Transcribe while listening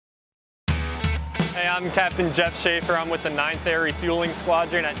Hey, I'm Captain Jeff Schaefer. I'm with the 9th Air Refueling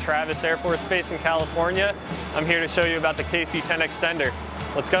Squadron at Travis Air Force Base in California. I'm here to show you about the KC-10 Extender.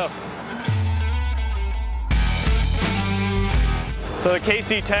 Let's go. So the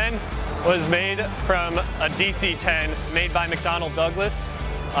KC-10 was made from a DC-10 made by McDonnell Douglas.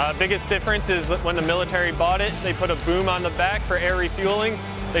 Biggest difference is that when the military bought it, they put a boom on the back for air refueling.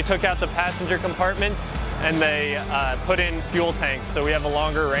 They took out the passenger compartments and they put in fuel tanks, so we have a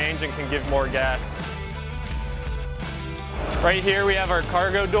longer range and can give more gas. Right here we have our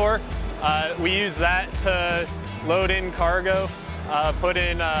cargo door. We use that to load in cargo, put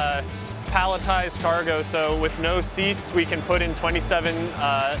in palletized cargo, so with no seats we can put in 27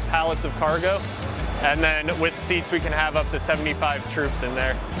 pallets of cargo, and then with seats we can have up to 75 troops in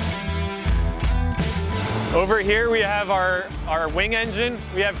there. Over here we have our wing engine.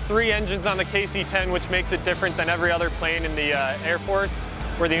 We have 3 engines on the KC-10, which makes it different than every other plane in the Air Force.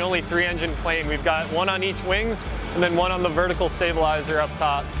 We're the only 3-engine plane. We've got 1 on each wings and then 1 on the vertical stabilizer up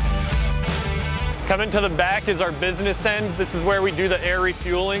top. Coming to the back is our business end. This is where we do the air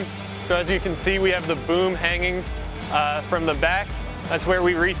refueling. So as you can see, we have the boom hanging from the back. That's where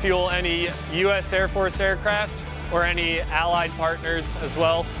we refuel any US Air Force aircraft or any allied partners as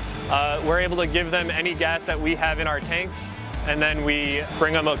well. We're able to give them any gas that we have in our tanks, and then we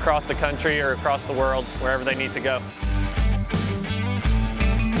bring them across the country or across the world, wherever they need to go.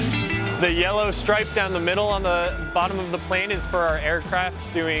 The yellow stripe down the middle on the bottom of the plane is for our aircraft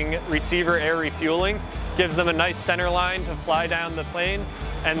doing receiver air refueling. Gives them a nice center line to fly down the plane.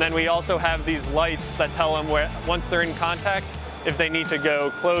 And then we also have these lights that tell them where, once they're in contact, if they need to go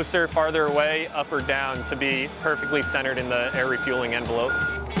closer, farther away, up or down to be perfectly centered in the air refueling envelope.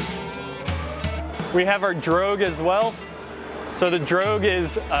 We have our drogue as well. So the drogue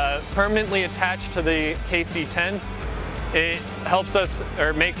is permanently attached to the KC-10. It helps us,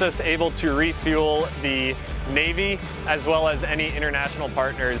 or makes us able to refuel the Navy as well as any international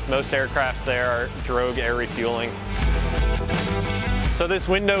partners. Most aircraft there are drogue air refueling. So this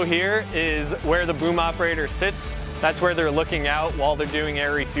window here is where the boom operator sits. That's where they're looking out while they're doing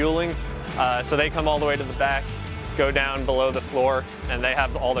air refueling. So they come all the way to the back, go down below the floor, and they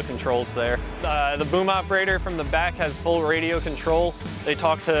have all the controls there. The boom operator from the back has full radio control. They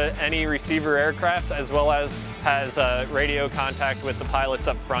talk to any receiver aircraft as well as has radio contact with the pilots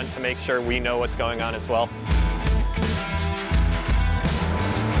up front to make sure we know what's going on as well.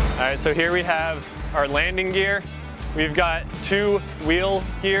 All right, so here we have our landing gear. We've got 2 wheel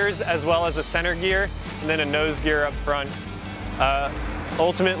gears as well as a center gear and then a nose gear up front.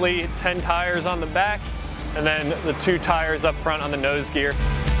 Ultimately 10 tires on the back and then the 2 tires up front on the nose gear.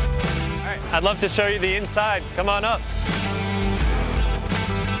 All right, I'd love to show you the inside. Come on up.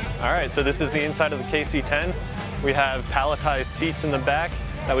 All right, so this is the inside of the KC-10. We have palletized seats in the back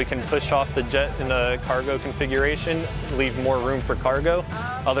that we can push off the jet in the cargo configuration, leave more room for cargo.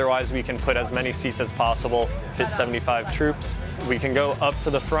 Otherwise, we can put as many seats as possible, fit 75 troops. We can go up to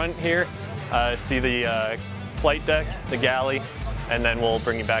the front here, see the flight deck, the galley, and then we'll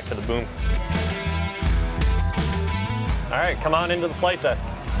bring you back to the boom. All right, come on into the flight deck.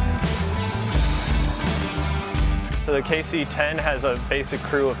 So the KC-10 has a basic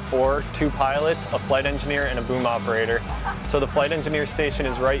crew of 4, 2 pilots, a flight engineer, and a boom operator. So the flight engineer station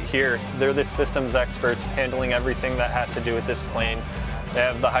is right here. They're the systems experts handling everything that has to do with this plane. They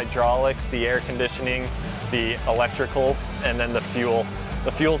have the hydraulics, the air conditioning, the electrical, and then the fuel.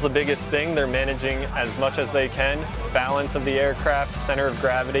 The fuel's the biggest thing. They're managing as much as they can, balance of the aircraft, center of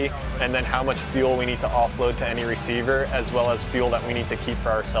gravity, and then how much fuel we need to offload to any receiver, as well as fuel that we need to keep for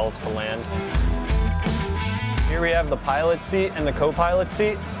ourselves to land. Here we have the pilot seat and the co-pilot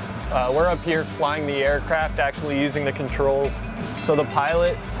seat. We're up here flying the aircraft, actually using the controls. So the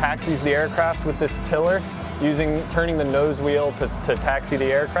pilot taxis the aircraft with this tiller, turning the nose wheel to taxi the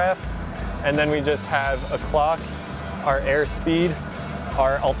aircraft. And then we just have a clock, our airspeed,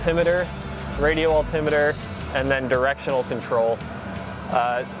 our altimeter, radio altimeter, and then directional control.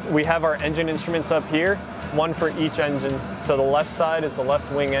 We have our engine instruments up here, 1 for each engine. So the left side is the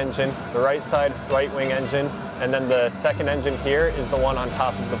left wing engine, the right side, right wing engine, and then the second engine here is the one on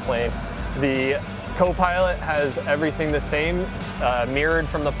top of the plane. The co-pilot has everything the same, mirrored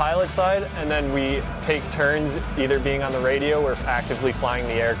from the pilot side, and then we take turns either being on the radio or actively flying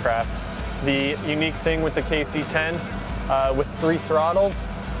the aircraft. The unique thing with the KC-10, with 3 throttles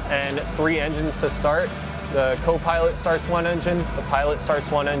and 3 engines to start, the co-pilot starts 1 engine, the pilot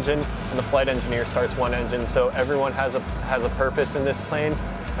starts 1 engine, and the flight engineer starts 1 engine. So everyone has a purpose in this plane.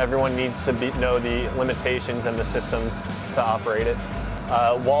 Everyone needs to know the limitations and the systems to operate it.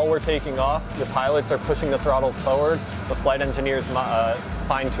 While we're taking off, the pilots are pushing the throttles forward. The flight engineers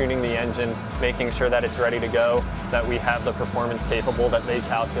fine-tuning the engine, making sure that it's ready to go, that we have the performance capable that they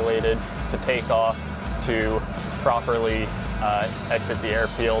calculated to take off to properly exit the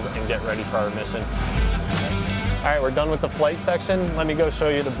airfield and get ready for our mission. All right, we're done with the flight section. Let me go show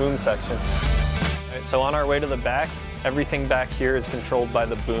you the boom section. All right, so on our way to the back, everything back here is controlled by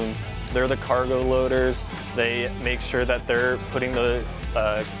the boom. They're the cargo loaders. They make sure that they're putting the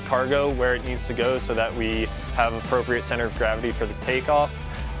cargo where it needs to go so that we have appropriate center of gravity for the takeoff.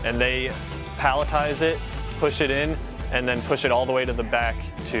 And they palletize it, push it in, and then push it all the way to the back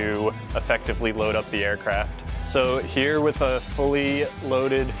to effectively load up the aircraft. So here with a fully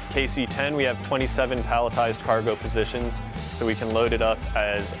loaded KC-10, we have 27 palletized cargo positions, so we can load it up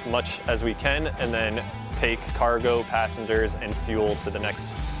as much as we can and then take cargo, passengers, and fuel to the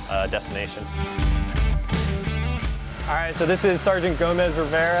next destination. All right, so this is Sergeant Gomez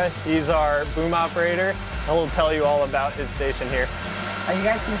Rivera. He's our boom operator. He'll tell you all about his station here. As you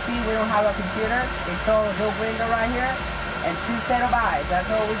guys can see, we don't have a computer. It's all a little window right here and 2 set of eyes. That's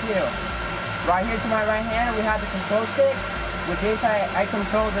all we do. Right here to my right hand, we have the control stick. With this, I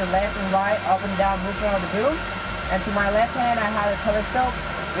control the left and right, up and down movement of the boom. And to my left hand, I have a telescope.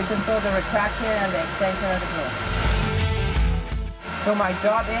 We control the retraction and the extension of the boom. So my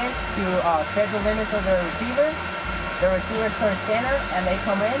job is to set the limits of the receiver. The receiver starts center and they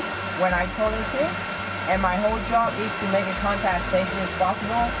come in when I tell them to. And my whole job is to make a contact as safely as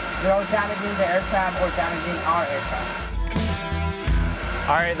possible without damaging the aircraft or damaging our aircraft.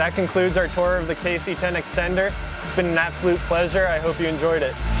 All right, that concludes our tour of the KC-10 Extender. It's been an absolute pleasure. I hope you enjoyed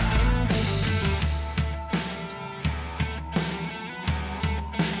it.